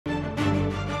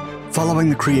Following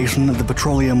the creation of the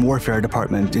Petroleum Warfare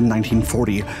Department in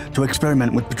 1940 to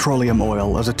experiment with petroleum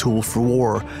oil as a tool for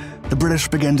war, the British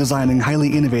began designing highly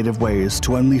innovative ways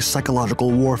to unleash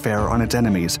psychological warfare on its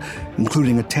enemies,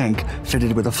 including a tank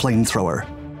fitted with a flamethrower.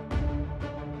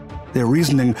 Their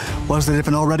reasoning was that if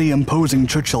an already imposing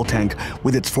Churchill tank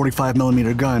with its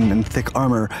 45mm gun and thick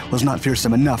armor was not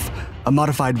fearsome enough, a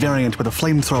modified variant with a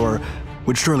flamethrower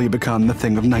would surely become the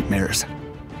thing of nightmares.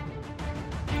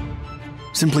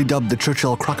 Simply dubbed the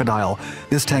Churchill Crocodile,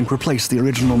 this tank replaced the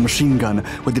original machine gun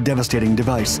with a devastating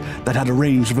device that had a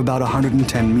range of about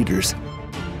 110 meters.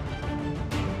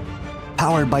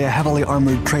 Powered by a heavily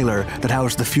armored trailer that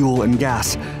housed the fuel and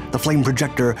gas, the flame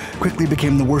projector quickly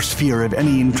became the worst fear of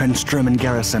any entrenched German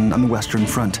garrison on the Western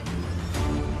Front.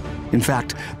 In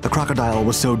fact, the Crocodile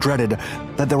was so dreaded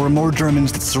that there were more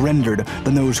Germans that surrendered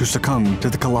than those who succumbed to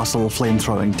the colossal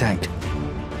flamethrowing tank.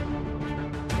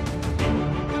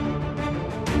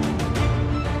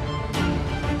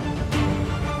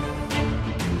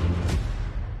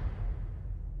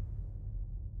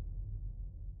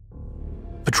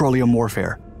 Petroleum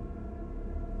Warfare.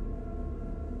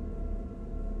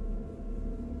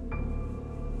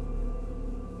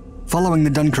 Following the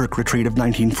Dunkirk retreat of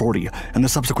 1940 and the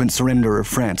subsequent surrender of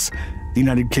France, the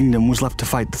United Kingdom was left to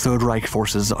fight the Third Reich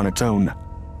forces on its own.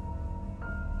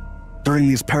 During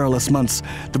these perilous months,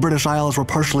 the British Isles were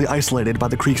partially isolated by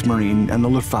the Kriegsmarine and the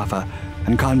Luftwaffe,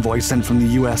 and convoys sent from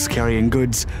the US carrying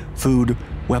goods, food,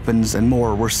 weapons, and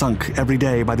more were sunk every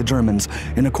day by the Germans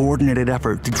in a coordinated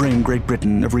effort to drain Great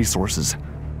Britain of resources.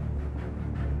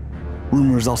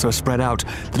 Rumors also spread out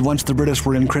that once the British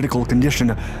were in critical condition,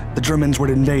 the Germans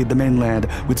would invade the mainland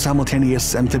with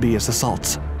simultaneous amphibious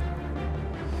assaults.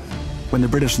 When the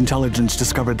British intelligence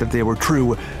discovered that they were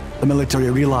true, the military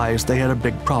realized they had a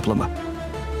big problem.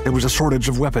 There was a shortage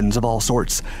of weapons of all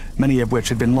sorts, many of which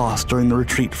had been lost during the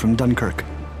retreat from Dunkirk.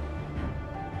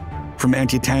 From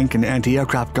anti-tank and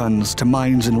anti-aircraft guns to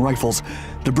mines and rifles,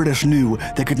 the British knew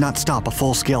they could not stop a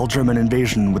full-scale German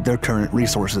invasion with their current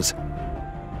resources.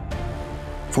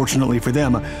 Fortunately for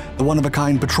them, the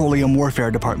one-of-a-kind Petroleum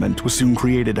Warfare Department was soon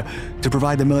created to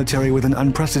provide the military with an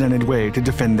unprecedented way to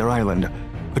defend their island: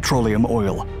 petroleum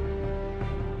oil.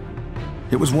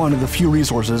 It was one of the few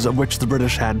resources of which the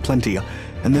British had plenty,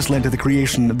 and this led to the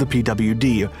creation of the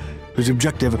PWD, whose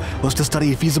objective was to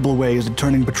study feasible ways of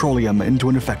turning petroleum into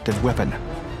an effective weapon.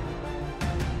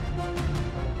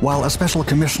 While a special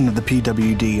commission of the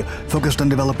PWD focused on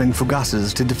developing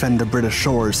fugazes to defend the British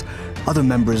shores, other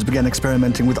members began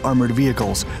experimenting with armored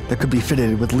vehicles that could be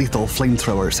fitted with lethal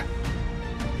flamethrowers.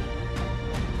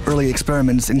 Early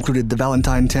experiments included the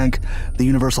Valentine tank, the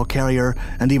Universal Carrier,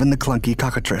 and even the clunky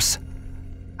Cockatrice.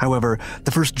 However,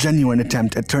 the first genuine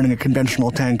attempt at turning a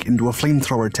conventional tank into a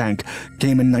flamethrower tank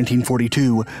came in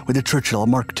 1942 with the Churchill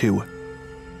Mark II.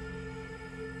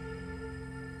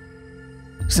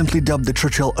 Simply dubbed the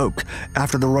Churchill Oak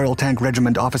after the Royal Tank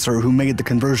Regiment officer who made the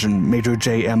conversion, Major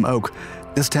J.M. Oak,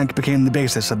 this tank became the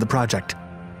basis of the project.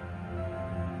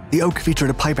 The Oak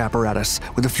featured a pipe apparatus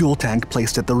with a fuel tank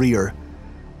placed at the rear.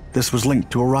 This was linked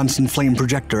to a Ronson flame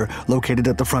projector located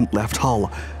at the front left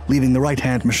hull, leaving the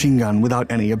right-hand machine gun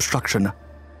without any obstruction.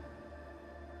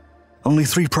 Only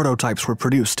 3 prototypes were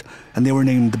produced, and they were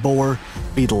named the Boar,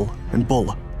 Beetle, and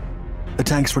Bull. The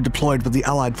tanks were deployed with the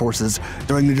Allied forces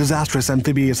during the disastrous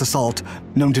amphibious assault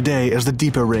known today as the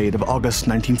Dieppe Raid of August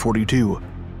 1942.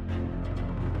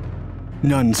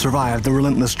 None survived the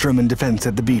relentless German defense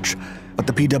at the beach, but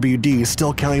the PWD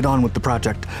still carried on with the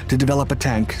project to develop a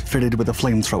tank fitted with a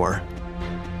flamethrower.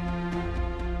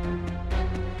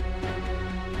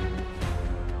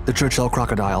 The Churchill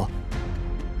Crocodile.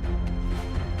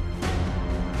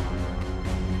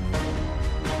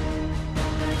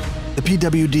 The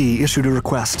PWD issued a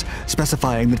request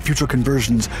specifying that future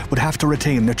conversions would have to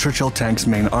retain the Churchill tank's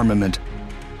main armament.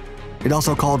 It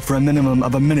also called for a minimum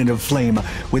of a minute of flame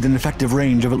with an effective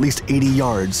range of at least 80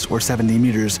 yards or 70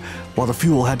 meters, while the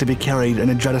fuel had to be carried in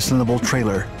a jettisonable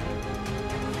trailer.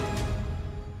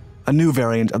 A new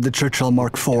variant of the Churchill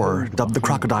Mark IV, dubbed the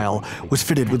Crocodile, was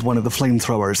fitted with one of the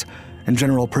flamethrowers, and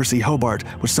General Percy Hobart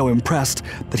was so impressed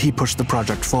that he pushed the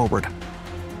project forward.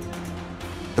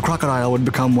 The Crocodile would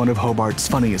become one of Hobart's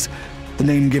funnies, the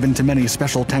name given to many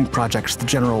special tank projects the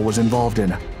general was involved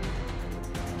in.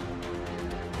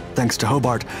 Thanks to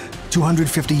Hobart,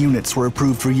 250 units were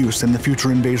approved for use in the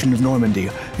future invasion of Normandy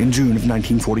in June of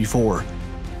 1944.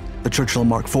 The Churchill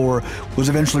Mark IV was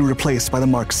eventually replaced by the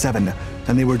Mark VII,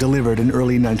 and they were delivered in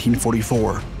early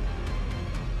 1944.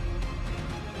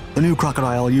 The new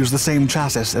Crocodile used the same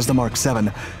chassis as the Mark VII,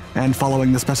 and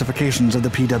following the specifications of the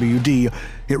PWD,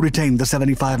 it retained the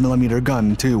 75mm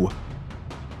gun too.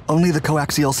 Only the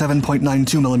coaxial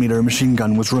 7.92mm machine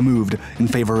gun was removed in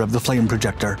favor of the flame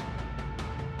projector.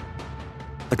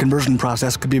 The conversion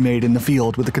process could be made in the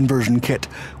field with the conversion kit,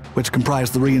 which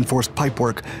comprised the reinforced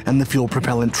pipework and the fuel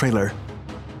propellant trailer.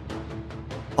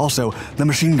 Also, the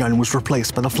machine gun was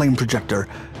replaced by the flame projector,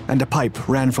 and a pipe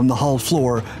ran from the hull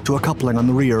floor to a coupling on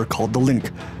the rear called the link,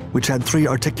 which had 3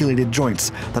 articulated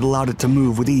joints that allowed it to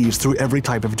move with ease through every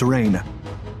type of terrain.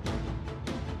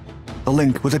 The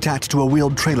link was attached to a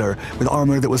wheeled trailer with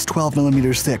armor that was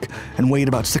 12mm thick and weighed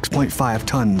about 6.5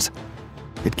 tons.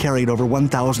 It carried over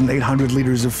 1,800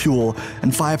 liters of fuel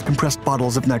and 5 compressed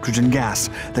bottles of nitrogen gas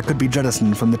that could be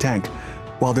jettisoned from the tank,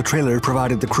 while the trailer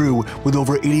provided the crew with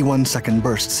over 81-second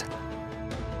bursts.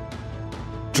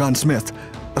 John Smith,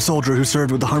 a soldier who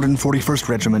served with the 141st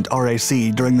Regiment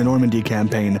RAC during the Normandy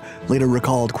campaign, later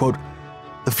recalled, quote,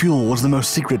 "The fuel was the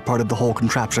most secret part of the whole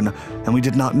contraption, and we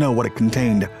did not know what it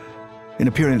contained. In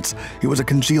appearance, it was a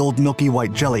congealed milky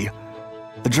white jelly.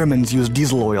 The Germans used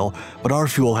diesel oil, but our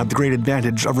fuel had the great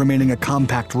advantage of remaining a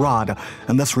compact rod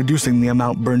and thus reducing the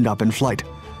amount burned up in flight.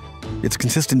 Its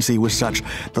consistency was such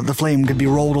that the flame could be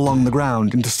rolled along the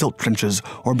ground into silt trenches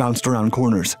or bounced around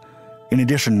corners. In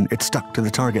addition, it stuck to the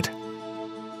target."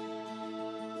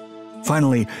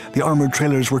 Finally, the armored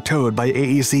trailers were towed by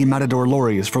AEC Matador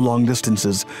lorries for long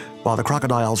distances, while the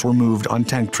Crocodiles were moved on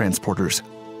tank transporters.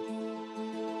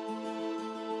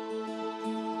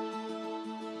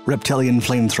 Reptilian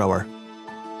flamethrower.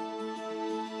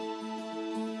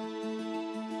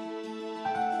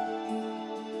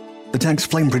 The tank's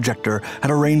flame projector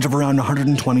had a range of around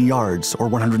 120 yards, or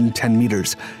 110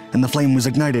 meters, and the flame was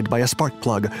ignited by a spark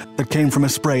plug that came from a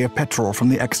spray of petrol from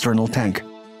the external tank.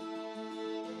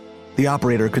 The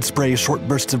operator could spray short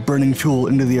bursts of burning fuel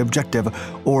into the objective,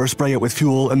 or spray it with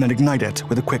fuel and then ignite it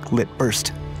with a quick lit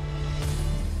burst.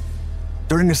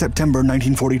 During a September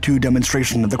 1942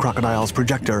 demonstration of the Crocodile's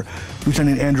projector,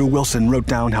 Lieutenant Andrew Wilson wrote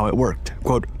down how it worked,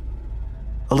 quote,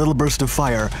 "A little burst of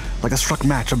fire, like a struck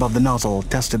match above the nozzle,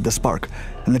 tested the spark,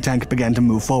 and the tank began to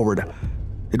move forward.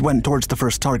 It went towards the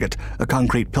first target, a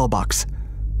concrete pillbox.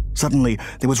 Suddenly,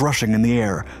 there was rushing in the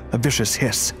air, a vicious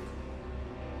hiss.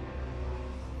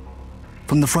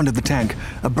 From the front of the tank,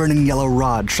 a burning yellow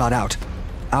rod shot out.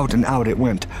 Out and out it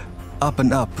went, up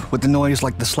and up, with the noise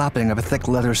like the slapping of a thick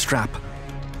leather strap.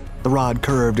 The rod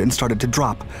curved and started to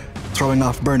drop, throwing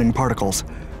off burning particles.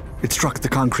 It struck the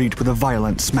concrete with a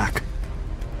violent smack."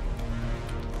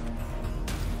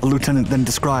 The lieutenant then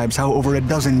describes how over a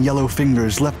dozen yellow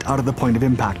fingers leapt out of the point of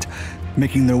impact,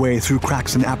 making their way through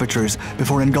cracks and apertures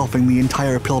before engulfing the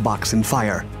entire pillbox in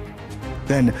fire.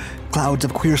 Then, clouds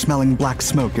of queer-smelling black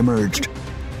smoke emerged.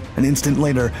 An instant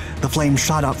later, the flame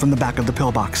shot out from the back of the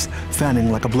pillbox,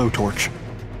 fanning like a blowtorch.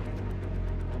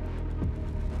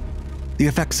 The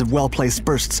effects of well-placed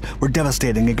bursts were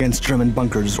devastating against German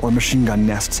bunkers or machine gun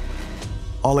nests.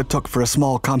 All it took for a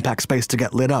small, compact space to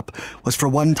get lit up was for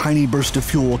one tiny burst of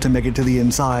fuel to make it to the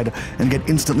inside and get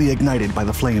instantly ignited by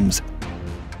the flames.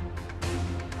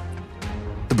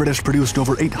 The British produced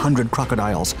over 800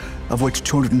 Crocodiles, of which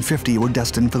 250 were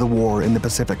destined for the war in the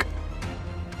Pacific.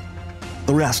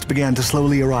 The rest began to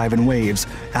slowly arrive in waves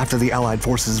after the Allied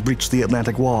forces breached the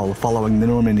Atlantic Wall following the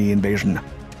Normandy invasion.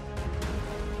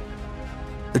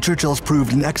 The Churchills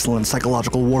proved an excellent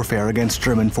psychological warfare against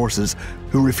German forces,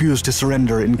 who refused to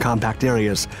surrender in compact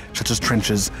areas, such as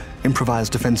trenches,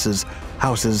 improvised defenses,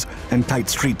 houses, and tight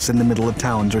streets in the middle of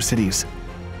towns or cities.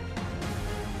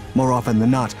 More often than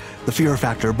not, the fear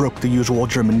factor broke the usual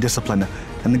German discipline,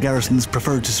 and the garrisons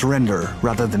preferred to surrender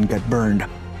rather than get burned.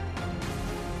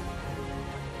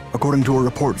 According to a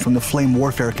report from the Flame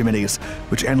Warfare Committees,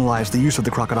 which analyzed the use of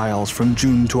the Crocodiles from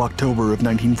June to October of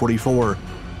 1944,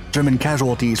 German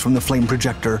casualties from the flame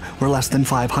projector were less than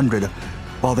 500,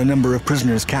 while the number of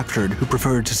prisoners captured who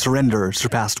preferred to surrender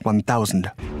surpassed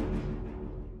 1,000.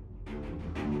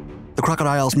 The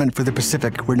Crocodiles meant for the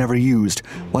Pacific were never used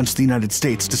once the United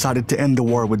States decided to end the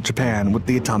war with Japan with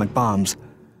the atomic bombs.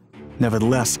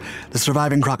 Nevertheless, the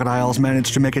surviving Crocodiles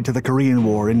managed to make it to the Korean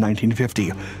War in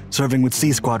 1950, serving with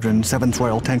C Squadron, 7th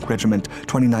Royal Tank Regiment,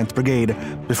 29th Brigade,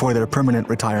 before their permanent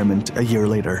retirement a year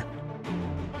later.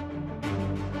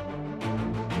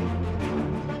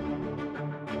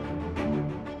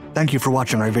 Thank you for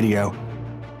watching our video.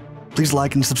 Please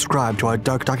like and subscribe to our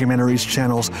Dark Documentaries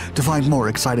channels to find more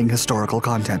exciting historical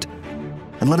content.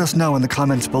 And let us know in the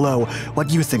comments below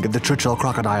what you think of the Churchill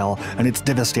Crocodile and its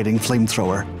devastating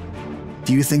flamethrower.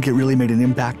 Do you think it really made an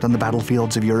impact on the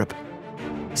battlefields of Europe?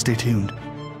 Stay tuned.